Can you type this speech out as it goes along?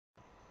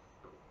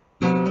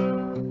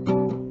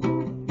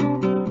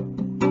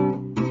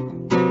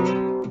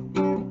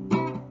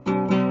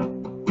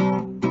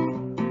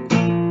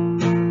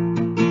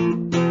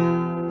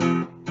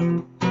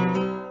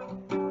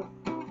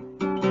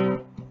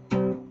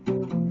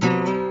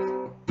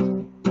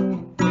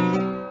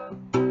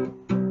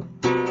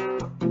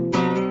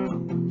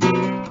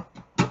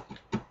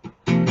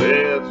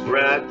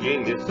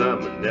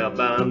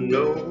I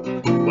know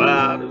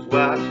white is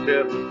white,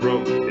 stepping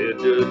from head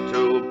to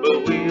toe,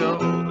 but we all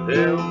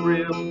have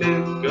real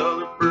big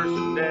color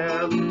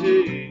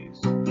personalities.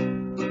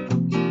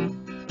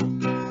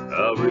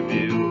 I'll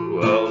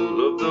review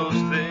all of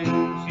those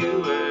things you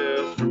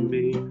asked from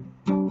me.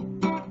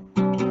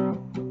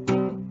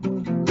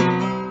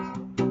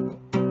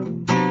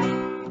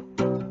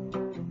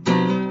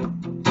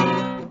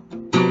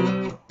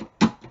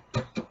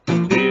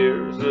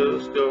 Here's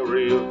the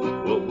story of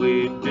what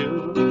we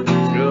do,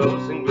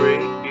 discuss in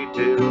great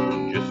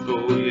detail just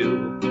for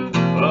you.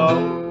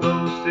 All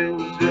those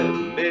things that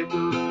make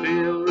us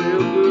feel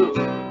real good,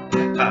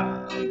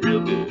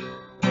 real good.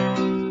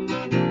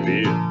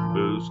 Beer,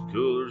 booze,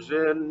 coolers,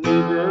 and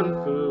even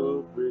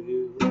food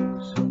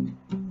reviews.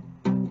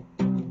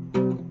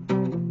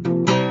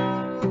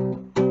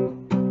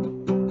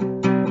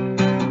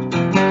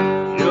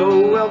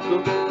 You're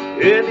welcome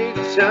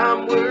anytime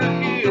we're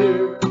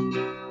here.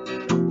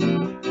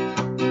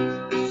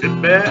 Sit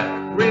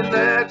back,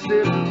 relax,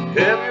 and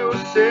have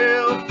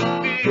yourself a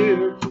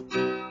beer.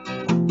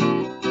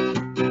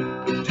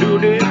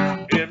 Tune in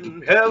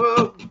and have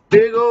a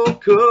big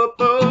old cup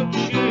of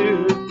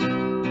cheer.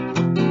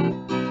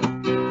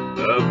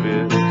 I've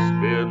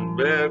been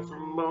back for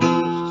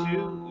almost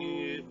 2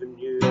 even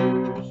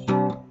years.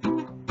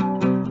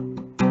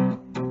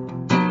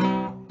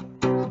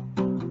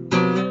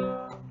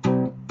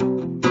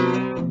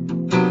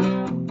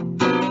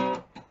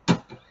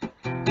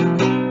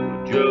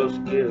 Just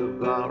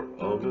give our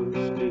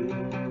honesty,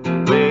 the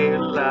way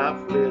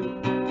life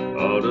lived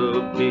ought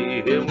to be,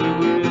 and we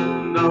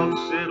will not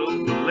settle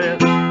for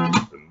less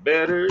and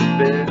better is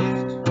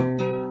best.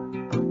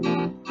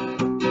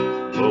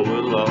 But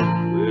we'll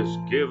always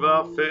give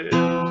our fans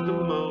the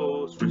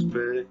most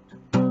respect.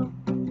 And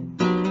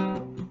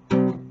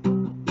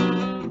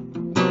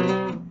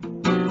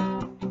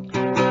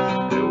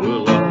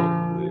we'll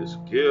always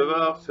give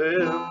our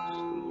fans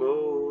the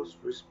most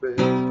respect.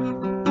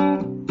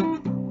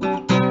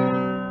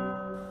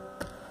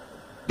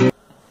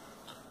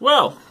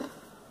 Well,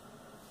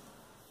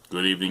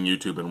 good evening,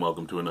 YouTube, and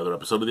welcome to another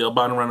episode of the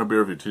Albino Rhino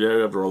Beer Review.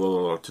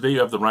 Today you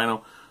have the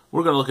Rhino.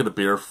 We're going to look at a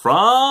beer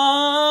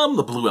from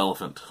the Blue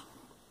Elephant.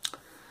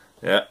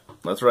 Yeah,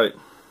 that's right.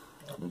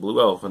 Blue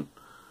Elephant.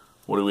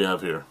 What do we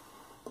have here?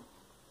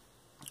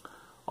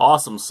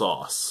 Awesome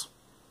Sauce.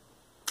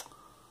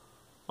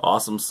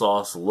 Awesome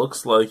Sauce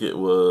looks like it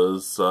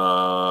was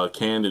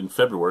canned in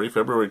February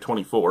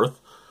 24th.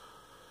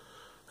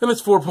 And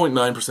it's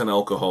 4.9%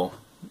 alcohol.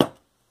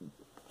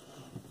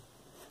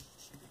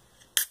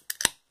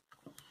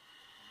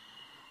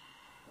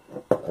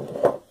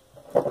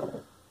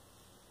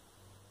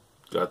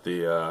 Got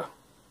the,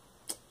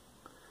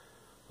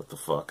 what the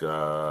fuck,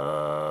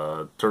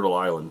 Turtle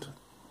Island.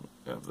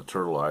 Yeah, the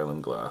Turtle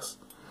Island glass.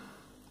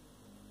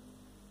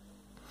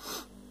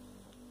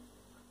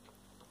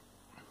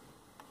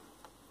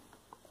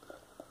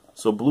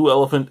 So Blue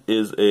Elephant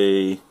is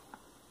a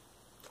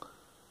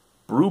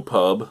brew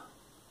pub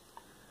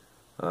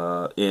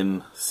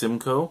in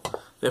Simcoe.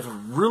 They have a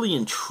really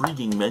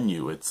intriguing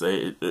menu. It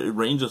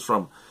ranges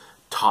from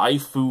Thai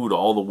food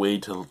all the way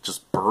to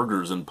just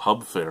burgers and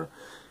pub fare.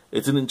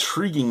 It's an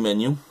intriguing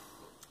menu.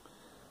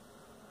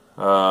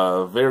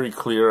 Very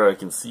clear. I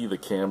can see the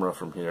camera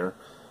from here.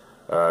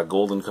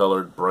 Golden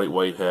colored, bright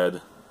white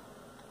head.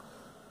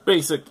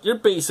 Basic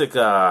beer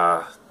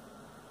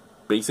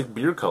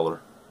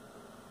color.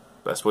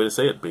 Best way to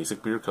say it,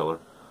 basic beer color.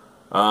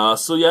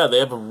 So yeah, they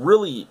have a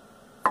really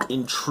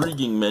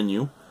intriguing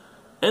menu.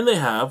 And they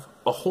have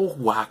a whole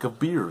whack of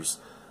beers.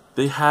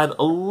 They had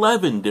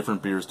 11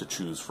 different beers to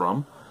choose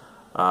from.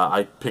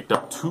 I picked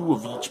up 2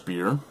 of each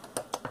beer.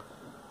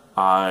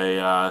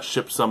 I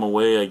shipped some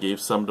away. I gave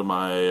some to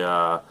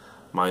my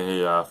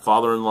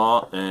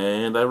father-in-law,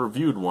 and I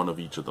reviewed 1 of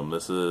each of them.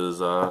 This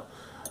is I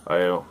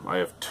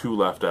have 2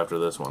 left after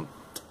this one.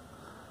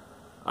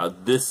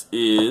 This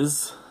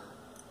is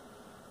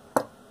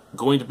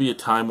going to be a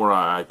time where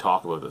I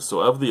talk about this.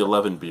 So of the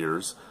 11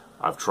 beers,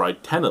 I've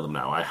tried 10 of them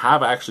now. I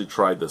have actually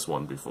tried this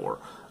one before.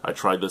 I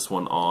tried this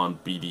one on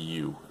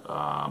BDU.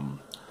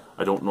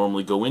 I don't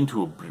normally go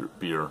into a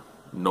beer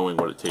knowing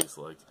what it tastes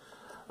like.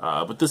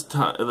 But this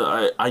time,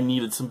 I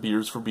needed some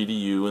beers for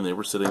BDU, and they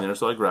were sitting there,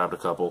 so I grabbed a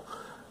couple.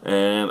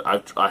 And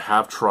I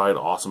have tried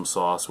Awesome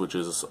Sauce, which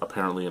is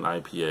apparently an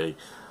IPA.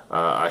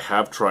 I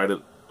have tried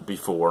it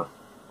before.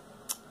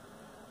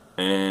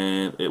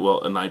 And,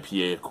 an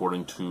IPA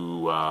according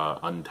to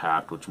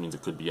Untapped, which means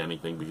it could be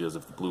anything, because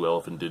if the Blue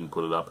Elephant didn't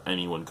put it up,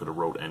 anyone could have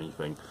wrote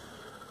anything.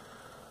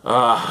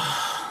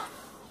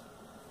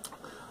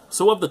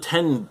 So of the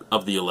 10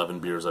 of the 11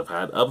 beers I've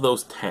had, of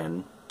those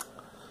 10...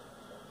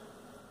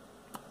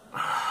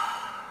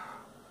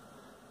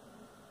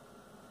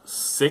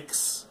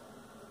 6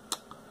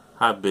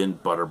 have been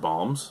butter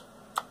bombs,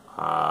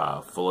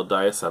 full of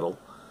diacetyl,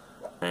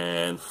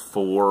 and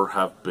 4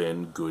 have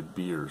been good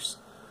beers.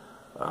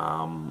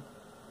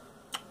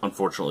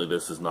 Unfortunately,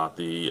 this is not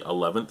the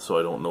 11th, so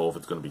I don't know if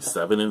it's going to be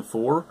 7 and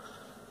 4,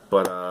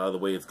 but the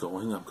way it's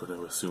going, I'm going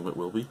to assume it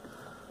will be.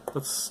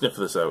 Let's sniff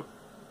this out.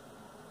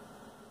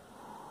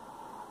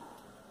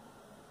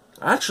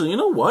 Actually, you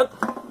know what?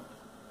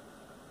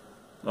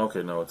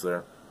 Okay, no, it's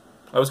there.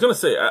 I was gonna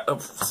say,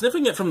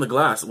 sniffing it from the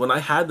glass. When I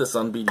had this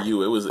on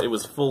BDU, it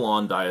was full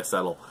on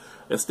diacetyl,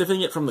 and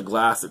sniffing it from the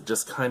glass, it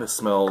just kind of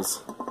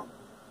smells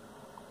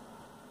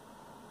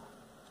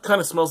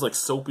like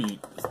soapy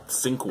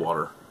sink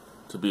water,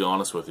 to be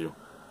honest with you.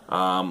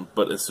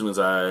 But as soon as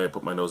I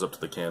put my nose up to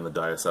the can, the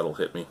diacetyl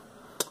hit me.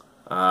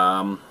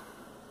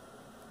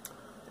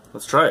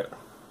 Let's try it.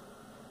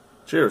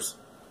 Cheers.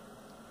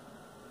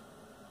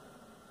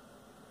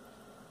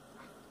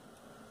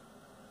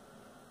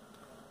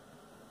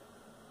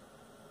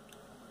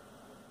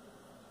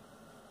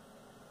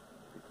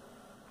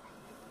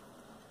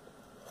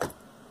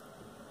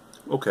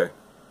 Okay.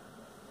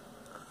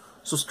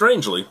 So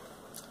strangely,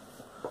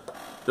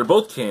 they're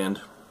both canned.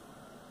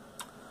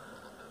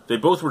 They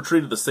both were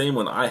treated the same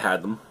when I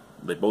had them.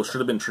 They both should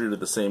have been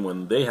treated the same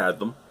when they had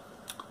them.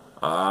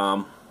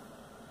 But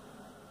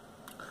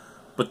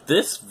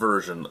this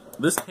version,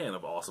 this can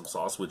of Awesome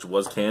Sauce, which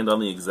was canned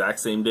on the exact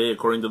same day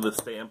according to the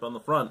stamp on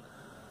the front,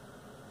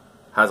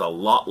 has a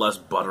lot less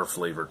butter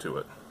flavor to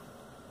it.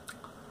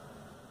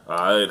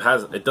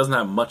 It doesn't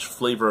have much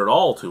flavor at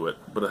all to it,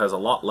 but it has a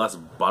lot less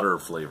butter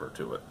flavor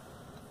to it.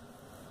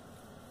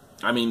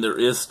 I mean, there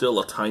is still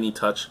a tiny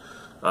touch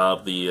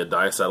of the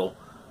diacetyl,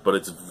 but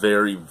it's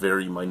very,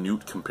 very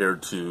minute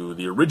compared to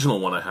the original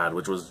one I had,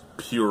 which was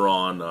pure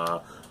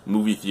on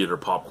movie theater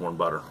popcorn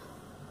butter.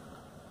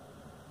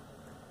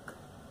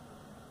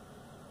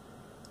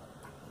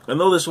 And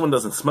though this one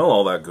doesn't smell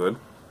all that good,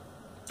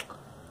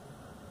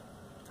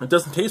 it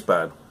doesn't taste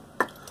bad.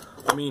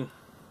 I mean,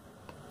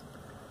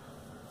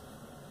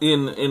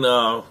 in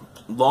a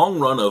long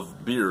run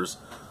of beers,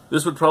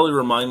 this would probably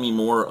remind me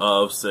more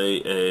of,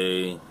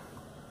 say,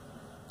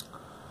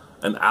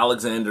 an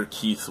Alexander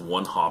Keith's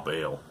one hop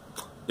ale,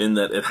 in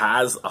that it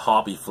has a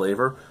hoppy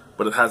flavor,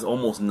 but it has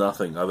almost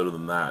nothing other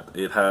than that.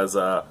 It has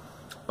a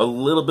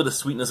little bit of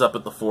sweetness up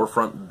at the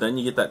forefront, then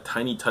you get that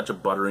tiny touch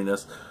of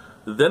butteriness,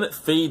 then it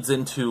fades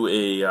into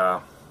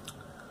a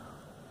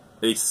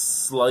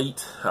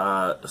slight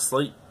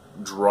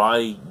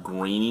dry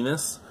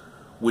graininess,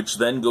 which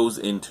then goes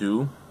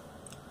into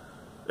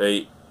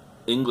a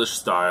English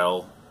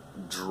style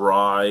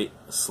dry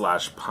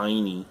 /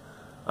 piney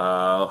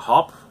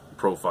hop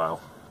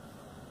profile.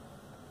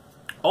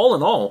 All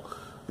in all,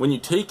 when you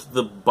take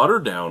the butter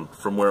down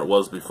from where it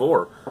was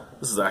before,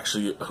 this is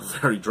actually a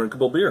very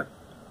drinkable beer.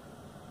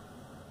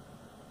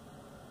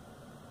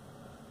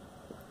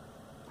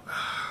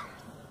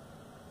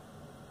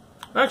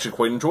 I actually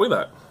quite enjoy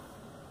that.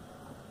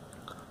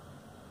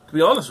 To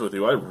be honest with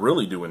you, I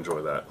really do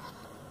enjoy that.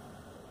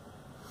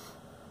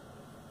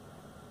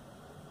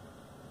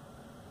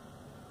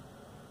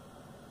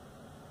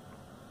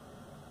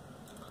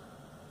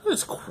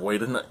 It's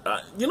quite a...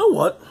 you know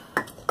what?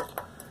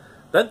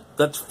 That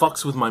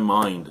fucks with my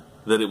mind,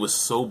 that it was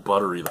so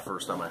buttery the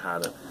first time I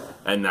had it,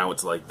 and now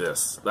it's like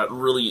this. That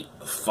really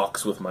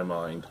fucks with my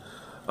mind.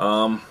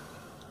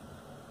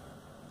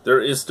 There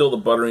is still the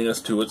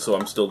butteriness to it, so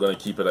I'm still going to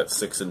keep it at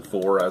 6 and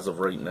 4 as of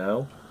right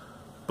now.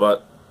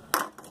 But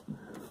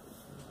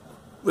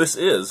this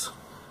is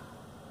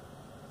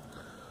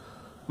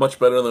much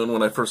better than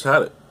when I first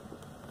had it.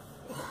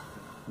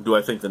 Do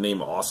I think the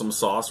name Awesome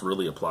Sauce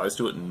really applies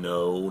to it?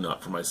 No,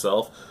 not for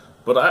myself.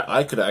 But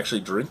I could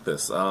actually drink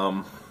this.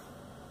 I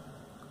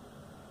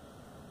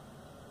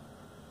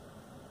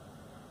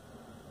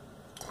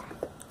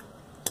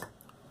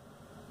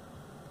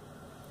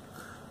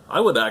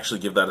would actually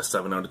give that a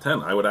 7 out of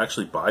 10. I would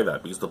actually buy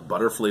that because the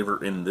butter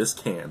flavor in this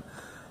can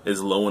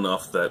is low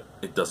enough that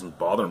it doesn't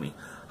bother me.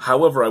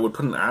 However, I would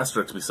put an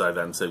asterisk beside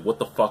that and say, what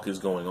the fuck is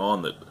going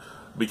on?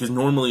 Because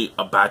normally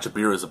a batch of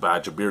beer is a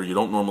batch of beer. You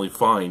don't normally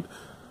find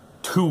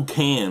 2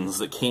 cans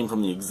that came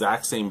from the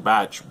exact same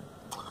batch,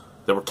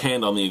 that were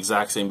canned on the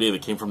exact same day,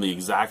 that came from the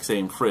exact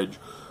same fridge,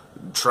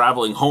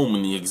 traveling home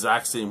in the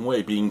exact same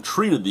way, being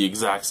treated the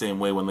exact same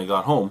way when they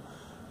got home,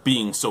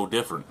 being so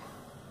different.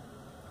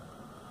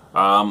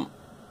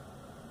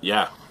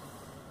 Yeah.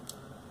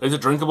 It's a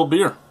drinkable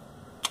beer.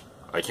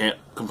 I can't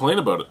complain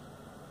about it.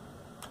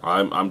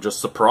 I'm just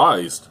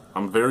surprised.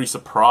 I'm very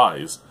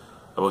surprised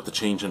about the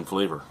change in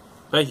flavor.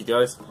 Thank you,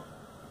 guys.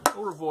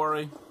 Au revoir.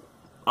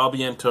 A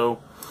biento.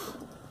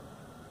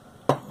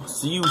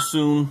 See you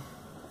soon.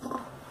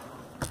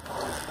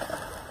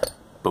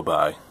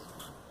 Bye-bye.